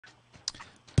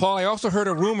Paul, I also heard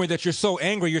a rumor that you're so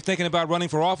angry you're thinking about running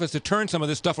for office to turn some of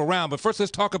this stuff around. But first,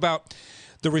 let's talk about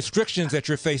the restrictions that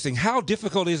you're facing. How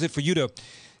difficult is it for you to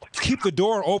keep the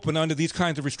door open under these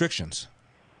kinds of restrictions?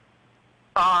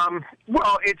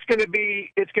 Well, it's going to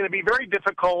be very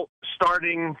difficult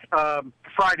starting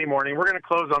Friday morning. We're going to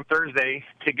close on Thursday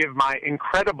to give my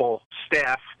incredible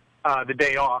staff the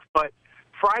day off. But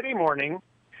Friday morning,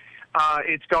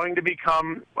 it's going to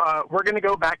become. We're going to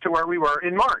go back to where we were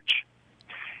in March.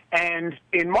 And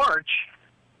in March,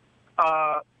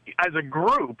 as a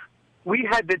group, we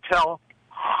had to tell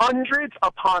hundreds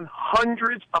upon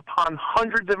hundreds upon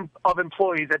hundreds of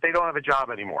employees that they don't have a job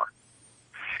anymore.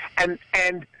 And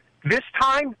this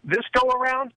time, this go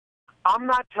around, I'm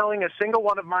not telling a single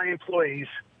one of my employees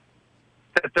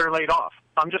that they're laid off.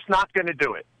 I'm just not going to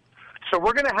do it. So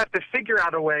we're going to have to figure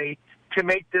out a way to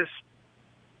make this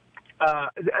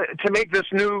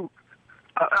new.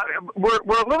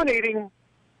 We're eliminating.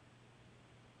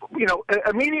 You know,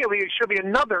 immediately it should be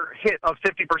another hit of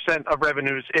 50% of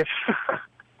revenues if,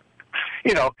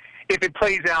 you know, if it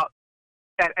plays out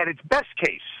at its best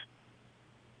case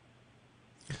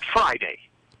Friday.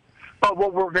 But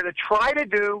what we're going to try to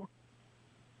do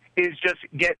is just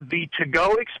get the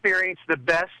to-go experience the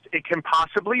best it can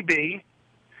possibly be.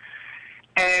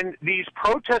 And these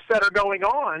protests that are going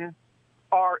on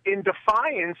are in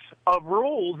defiance of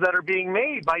rules that are being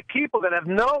made by people that have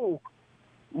no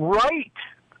right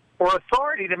or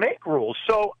authority to make rules.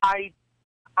 So I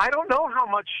don't know how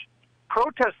much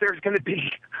protest there's going to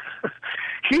be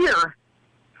here,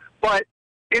 but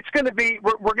it's going to be,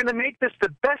 we're going to make this the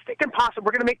best it can possibly,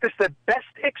 we're going to make this the best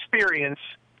experience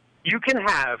you can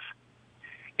have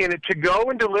in a to-go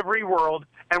and delivery world,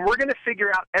 and we're going to figure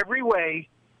out every way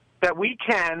that we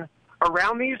can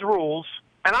around these rules.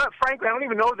 And frankly, I don't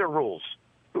even know their rules.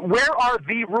 Where are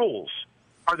the rules?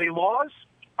 Are they laws?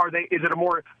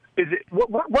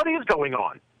 What is going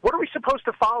on? What are we supposed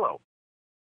to follow?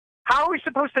 How are we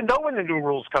supposed to know when the new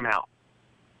rules come out?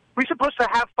 Are we supposed to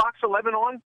have Fox 11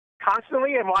 on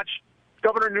constantly and watch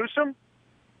Governor Newsom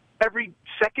every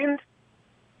second?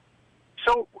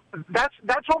 So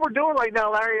that's what we're doing right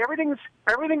now, Larry.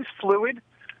 Everything's fluid,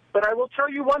 but I will tell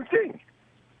you one thing.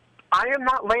 I am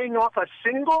not laying off a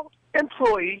single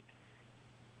employee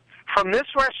from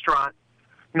this restaurant,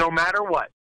 no matter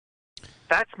what.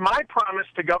 That's my promise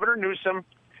to Governor Newsom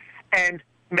and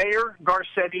Mayor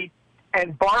Garcetti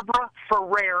and Barbara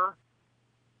Ferrer,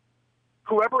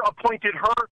 whoever appointed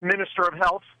her Minister of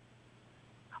Health.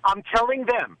 I'm telling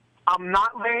them I'm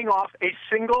not laying off a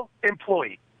single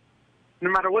employee, no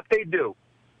matter what they do.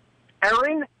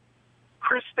 Erin,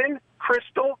 Kristen,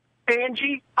 Crystal,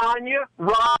 Angie, Anya,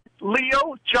 Rod,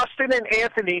 Leo, Justin, and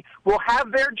Anthony will have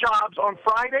their jobs on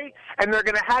Friday, and they're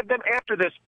going to have them after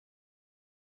this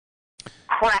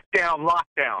crackdown,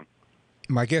 lockdown.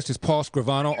 My guest is Paul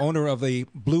Scrivano, owner of the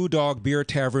Blue Dog Beer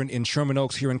Tavern in Sherman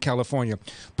Oaks here in California.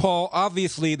 Paul,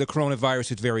 obviously the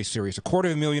coronavirus is very serious.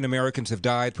 250,000 Americans have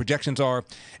died. Projections are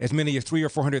as many as 300,000 or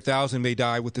 400,000 may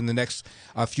die within the next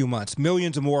few months.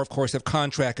 Millions or more, of course, have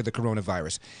contracted the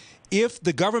coronavirus. If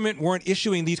the government weren't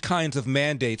issuing these kinds of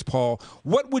mandates, Paul,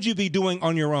 what would you be doing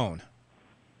on your own?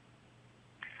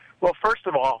 Well, first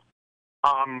of all,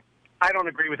 I don't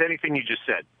agree with anything you just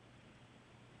said.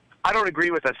 I don't agree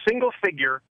with a single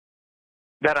figure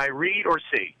that I read or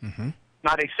see. Mm-hmm.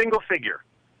 Not a single figure.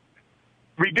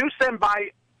 Reduce them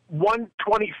by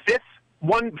 1/25th,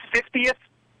 1/50th,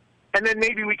 and then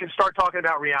maybe we can start talking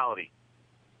about reality.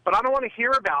 But I don't want to hear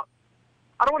about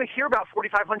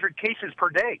 4,500 cases per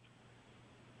day.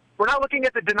 We're not looking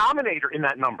at the denominator in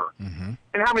that number and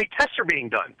how many tests are being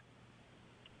done.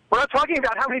 We're not talking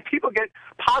about how many people get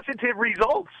positive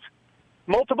results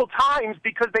multiple times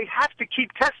because they have to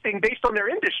keep testing based on their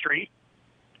industry,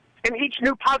 and each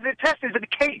new positive test is a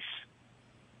case.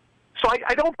 So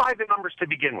I don't buy the numbers to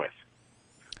begin with.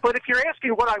 But if you're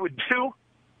asking what I would do,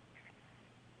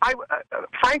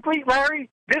 frankly, Larry,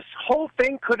 this whole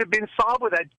thing could have been solved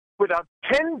with a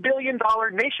 $10 billion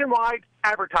nationwide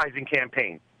advertising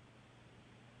campaign.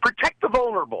 Protect the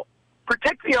vulnerable.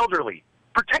 Protect the elderly.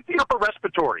 Protect the upper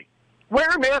respiratory. Wear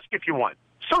a mask if you want.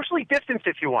 Socially distance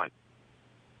if you want.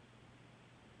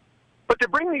 But to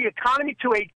bring the economy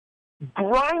to a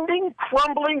grinding,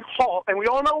 crumbling halt, and we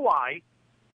all know why,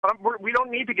 we don't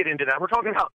need to get into that. We're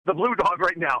talking about the Blue Dog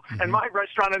right now, and my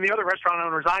restaurant and the other restaurant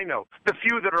owners I know, the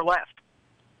few that are left.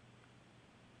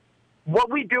 What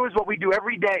we do is what we do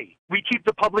every day. We keep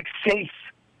the public safe.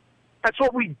 That's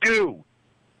what we do.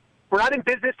 We're not in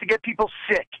business to get people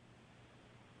sick.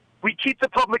 We keep the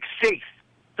public safe.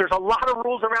 There's a lot of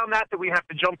rules around that we have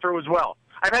to jump through as well.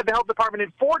 I've had the health department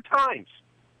in 4 times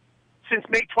since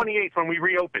May 28th when we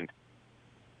reopened.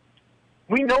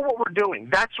 We know what we're doing.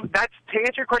 That's to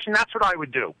answer your question, that's what I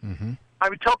would do. Mm-hmm. I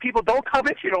would tell people, don't come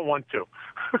if you don't want to.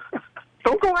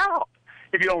 Don't go out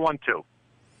if you don't want to.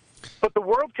 But the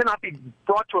world cannot be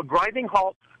brought to a grinding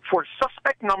halt for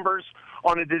suspect numbers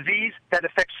on a disease that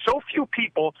affects so few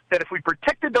people that if we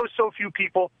protected those so few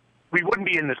people, we wouldn't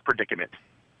be in this predicament.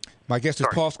 My guest is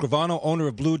Paul Scrivano, owner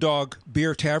of Blue Dog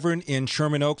Beer Tavern in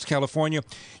Sherman Oaks, California.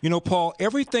 You know, Paul,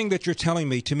 everything that you're telling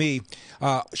me, to me,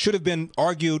 should have been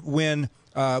argued when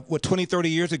 20, 30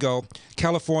 years ago,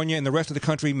 California and the rest of the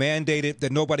country mandated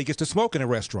that nobody gets to smoke in a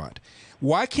restaurant.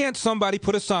 Why can't somebody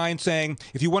put a sign saying,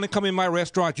 if you want to come in my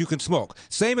restaurant, you can smoke?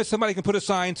 Same as somebody can put a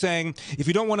sign saying, if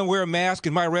you don't want to wear a mask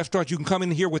in my restaurant, you can come in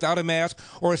here without a mask,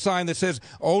 or a sign that says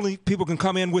only people can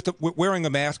come in with wearing a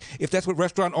mask, if that's what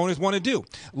restaurant owners want to do.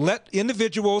 Let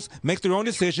individuals make their own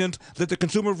decisions, let the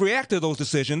consumer react to those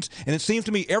decisions, and it seems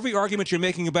to me every argument you're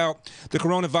making about the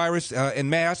coronavirus and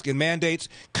masks and mandates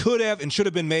could have and should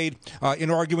have been made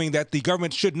in arguing that the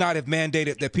government should not have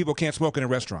mandated that people can't smoke in a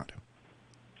restaurant.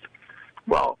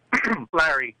 Well,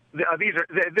 Larry,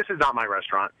 this is not my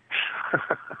restaurant.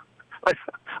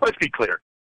 Let's be clear.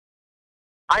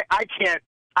 I can't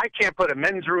put a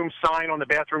men's room sign on the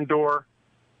bathroom door.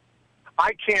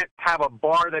 I can't have a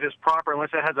bar that is proper unless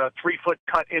it has a 3-foot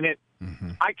cut in it.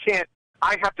 Mm-hmm. I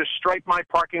have to stripe my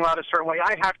parking lot a certain way.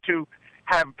 I have to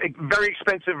have a very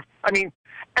expensive,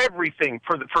 everything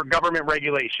for government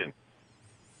regulation.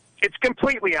 It's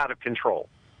completely out of control.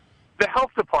 The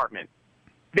health department,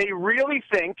 they really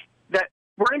think that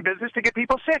we're in business to get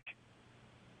people sick.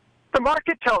 The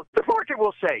market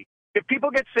will say, if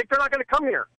people get sick, they're not going to come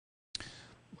here.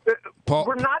 Paul,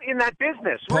 we're not in that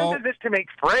business. We're in business to make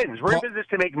friends. We're in business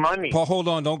to make money. Paul, hold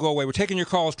on. Don't go away. We're taking your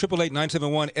calls,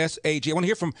 888-971-SAG. I want to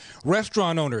hear from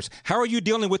restaurant owners. How are you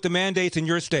dealing with the mandates in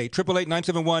your state?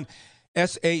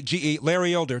 888-971-SAGE.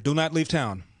 Larry Elder, do not leave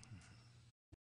town.